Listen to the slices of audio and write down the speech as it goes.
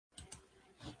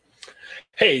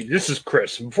Hey, this is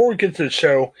Chris. Before we get to the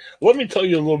show, let me tell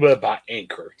you a little bit about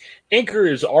Anchor. Anchor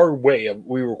is our way of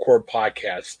we record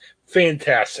podcasts.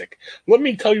 Fantastic. Let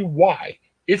me tell you why.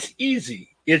 It's easy.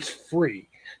 It's free.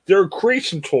 There are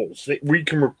creation tools that where you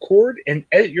can record and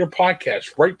edit your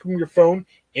podcast right from your phone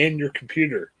and your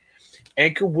computer.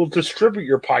 Anchor will distribute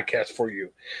your podcast for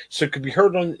you, so it can be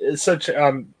heard on such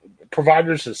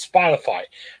providers as Spotify,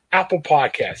 Apple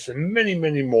Podcasts, and many,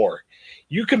 many more.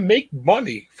 You can make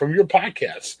money from your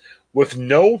podcast with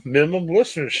no minimum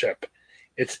listenership.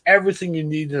 It's everything you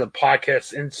need in a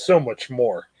podcast and so much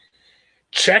more.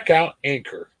 Check out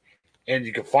Anchor, and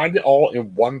you can find it all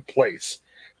in one place.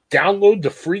 Download the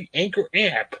free Anchor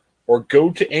app or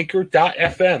go to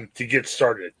anchor.fm to get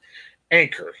started.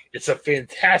 Anchor, it's a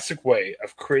fantastic way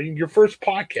of creating your first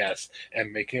podcast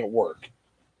and making it work.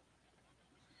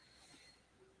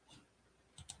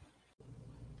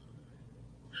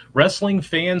 Wrestling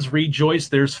fans rejoice.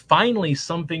 There's finally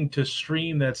something to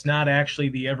stream that's not actually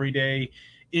the everyday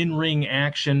in-ring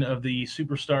action of the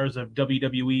superstars of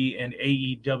WWE and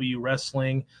AEW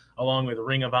wrestling, along with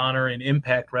Ring of Honor and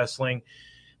Impact Wrestling.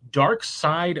 Dark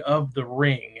Side of the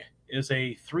Ring is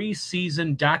a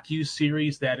 3-season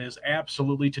docu-series that is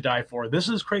absolutely to die for. This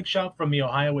is Craig Schaub from the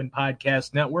Ohioan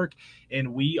Podcast Network,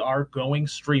 and we are going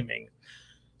streaming.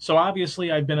 So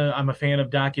obviously I'm a fan of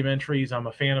documentaries. I'm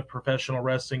a fan of professional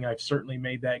wrestling. I've certainly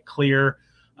made that clear,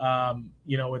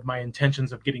 with my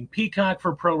intentions of getting Peacock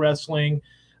for pro wrestling.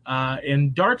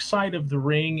 And Dark Side of the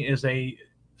Ring is a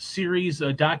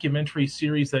documentary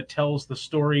series that tells the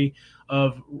story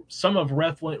of some of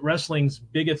wrestling's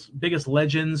biggest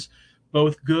legends,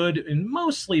 both good and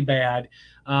mostly bad.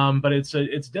 But it's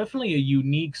definitely a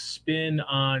unique spin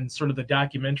on sort of the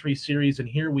documentary series. And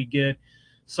here we get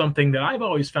something that I've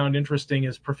always found interesting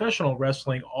is professional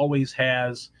wrestling always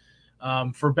has,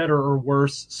 for better or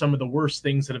worse, some of the worst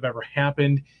things that have ever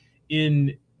happened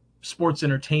in sports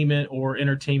entertainment or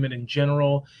entertainment in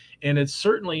general. And it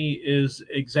certainly is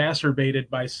exacerbated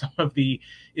by some of the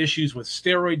issues with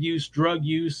steroid use, drug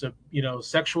use,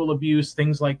 sexual abuse,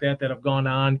 things like that have gone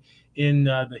on in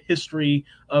the history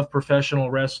of professional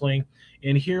wrestling.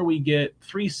 And here we get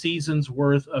 3 seasons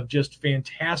worth of just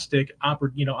fantastic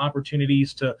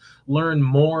opportunities to learn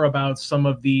more about some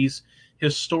of these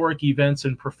historic events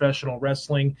in professional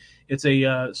wrestling. It's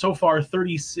so far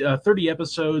 30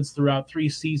 episodes throughout 3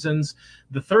 seasons.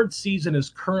 The third season is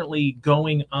currently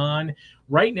going on.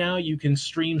 Right now you can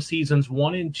stream seasons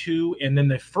 1 and 2 and then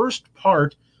the first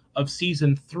part of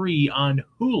season 3 on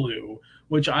Hulu,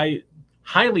 which I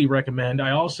highly recommend.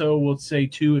 I also will say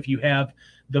too, if you have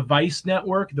the Vice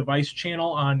network, the Vice channel,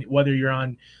 on whether you're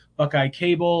on Buckeye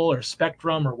Cable or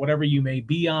Spectrum or whatever you may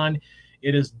be on,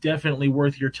 it is definitely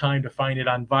worth your time to find it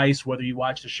on Vice, whether you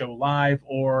watch the show live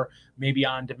or maybe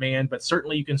on demand. But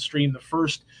certainly you can stream the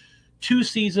first 2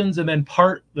 seasons and then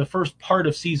the first part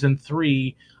of season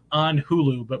 3 on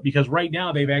Hulu. But because right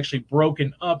now they've actually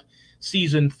broken up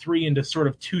season 3 into sort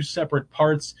of 2 separate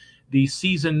parts. The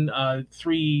season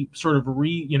 3 sort of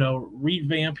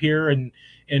revamp here and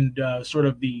sort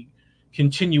of the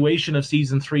continuation of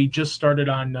season 3 just started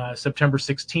on September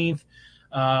 16th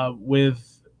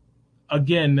with,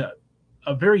 again,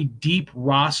 a very deep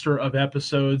roster of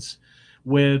episodes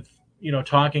with,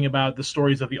 talking about the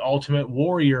stories of the Ultimate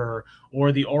Warrior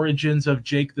or the origins of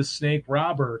Jake the Snake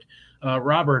Roberts,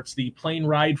 the plane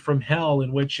ride from hell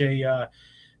in which a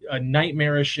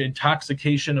nightmarish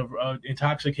intoxicated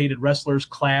wrestlers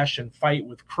clash and fight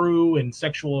with crew and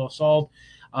sexual assault.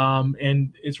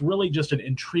 And it's really just an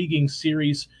intriguing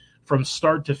series from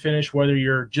start to finish, whether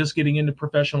you're just getting into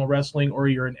professional wrestling or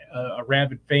you're a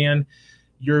rabid fan.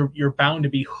 You're bound to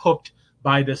be hooked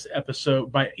by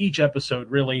each episode,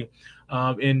 really.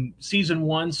 In season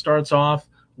 1 starts off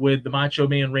with the Macho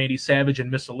Man Randy Savage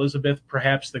and Miss Elizabeth,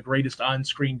 perhaps the greatest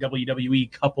on-screen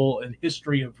WWE couple in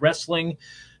history of wrestling.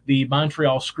 The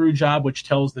Montreal Screwjob, which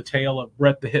tells the tale of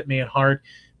Bret the Hitman Hart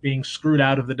being screwed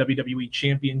out of the WWE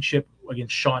Championship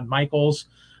against Shawn Michaels.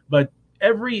 But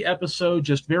every episode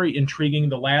just very intriguing.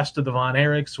 The last of the Von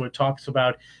Erichs, where it talks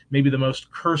about maybe the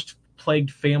most cursed,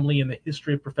 plagued family in the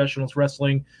history of professional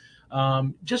wrestling.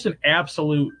 Just an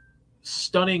absolute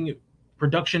stunning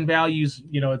production values.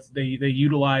 They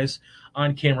utilize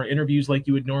on-camera interviews like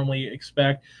you would normally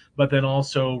expect, but then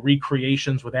also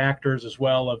recreations with actors as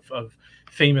well of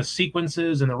famous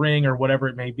sequences in the ring or whatever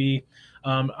it may be.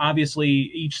 Obviously,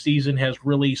 each season has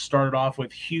really started off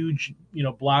with huge,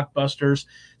 blockbusters.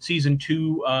 Season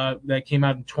 2 that came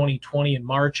out in 2020 in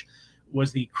March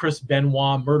was the Chris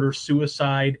Benoit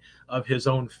murder-suicide of his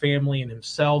own family and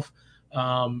himself,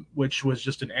 which was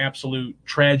just an absolute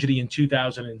tragedy in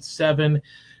 2007.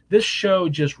 this show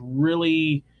just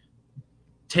really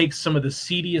takes some of the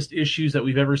seediest issues that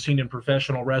we've ever seen in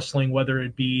professional wrestling, whether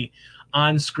it be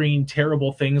on-screen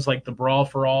terrible things like the Brawl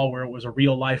for All, where it was a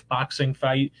real-life boxing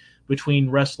fight between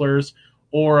wrestlers,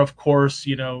 or of course,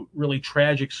 really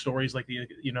tragic stories like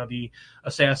the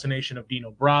assassination of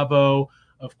Dino Bravo.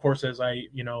 Of course, as I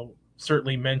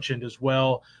certainly mentioned as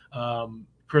well,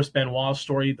 Chris Benoit's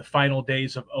story, the final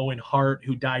days of Owen Hart,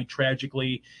 who died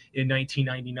tragically in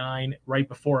 1999 right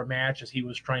before a match as he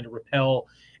was trying to rappel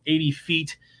 80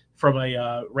 feet from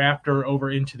a rafter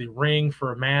over into the ring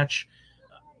for a match.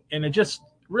 And it just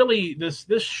really, this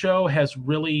show has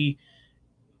really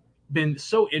been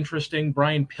so interesting.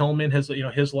 Brian Pillman has,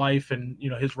 his life and,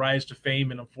 his rise to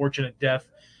fame and unfortunate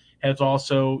death has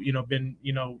also, been,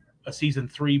 a season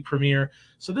 3 premiere.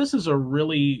 So this is a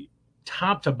really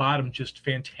top to bottom, just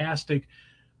fantastic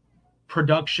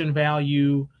production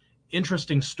value,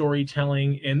 interesting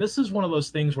storytelling. And this is one of those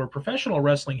things where professional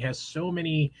wrestling has so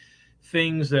many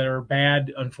things that are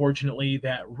bad, unfortunately,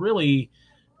 that really,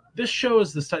 this show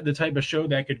is the type of show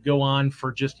that could go on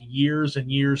for just years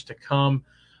and years to come.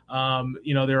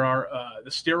 There are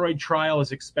the steroid trial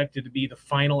is expected to be the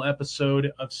final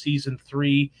episode of season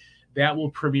 3. That will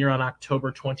premiere on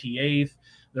October 28th.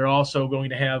 They're also going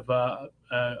to have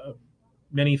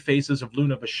many faces of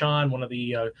Luna Vachon, one of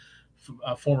the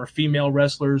former female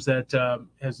wrestlers that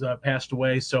has passed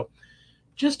away. So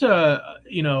just a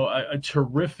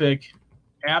terrific,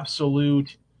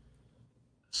 absolute,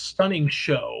 stunning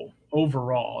show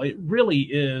overall. It really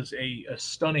is a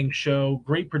stunning show,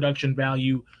 great production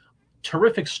value,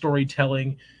 terrific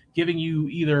storytelling, giving you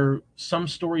either some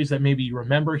stories that maybe you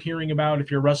remember hearing about if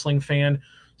you're a wrestling fan,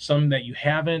 some that you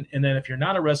haven't. And then if you're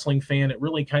not a wrestling fan, it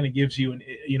really kind of gives you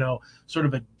sort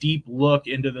of a deep look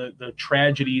into the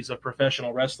tragedies of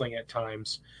professional wrestling at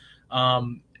times.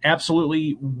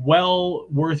 Absolutely well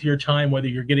worth your time, whether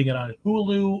you're getting it on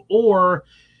Hulu or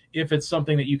if it's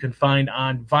something that you can find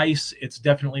on Vice. It's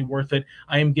definitely worth it.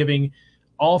 I am giving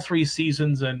all 3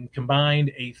 seasons and combined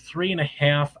a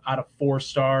 3.5 out of 4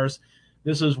 stars.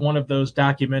 This is one of those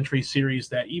documentary series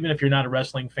that even if you're not a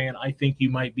wrestling fan, I think you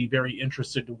might be very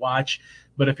interested to watch.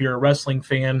 But if you're a wrestling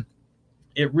fan,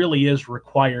 it really is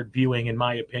required viewing, in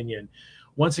my opinion.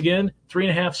 Once again,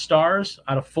 3.5 stars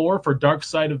out of 4 for Dark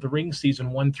Side of the Ring,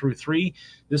 season 1 through 3.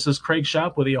 This is Craig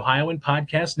Shop with the Ohioan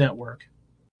Podcast Network.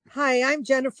 Hi, I'm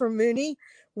Jennifer Mooney.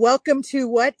 Welcome to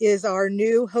what is our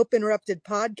new Hope Interrupted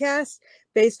podcast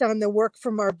based on the work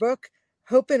from our book,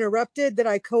 Hope Interrupted, that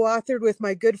I co-authored with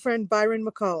my good friend Byron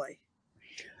McCauley.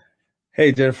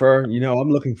 Hey, Jennifer, I'm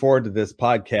looking forward to this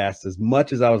podcast as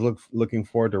much as I was looking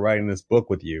forward to writing this book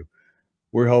with you.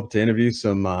 We hope to interview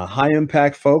some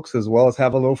high-impact folks as well as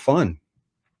have a little fun.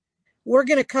 We're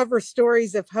going to cover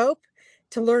stories of hope.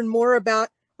 To learn more about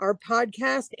our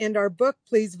podcast and our book,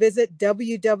 please visit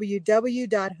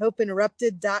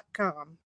www.hopeinterrupted.com.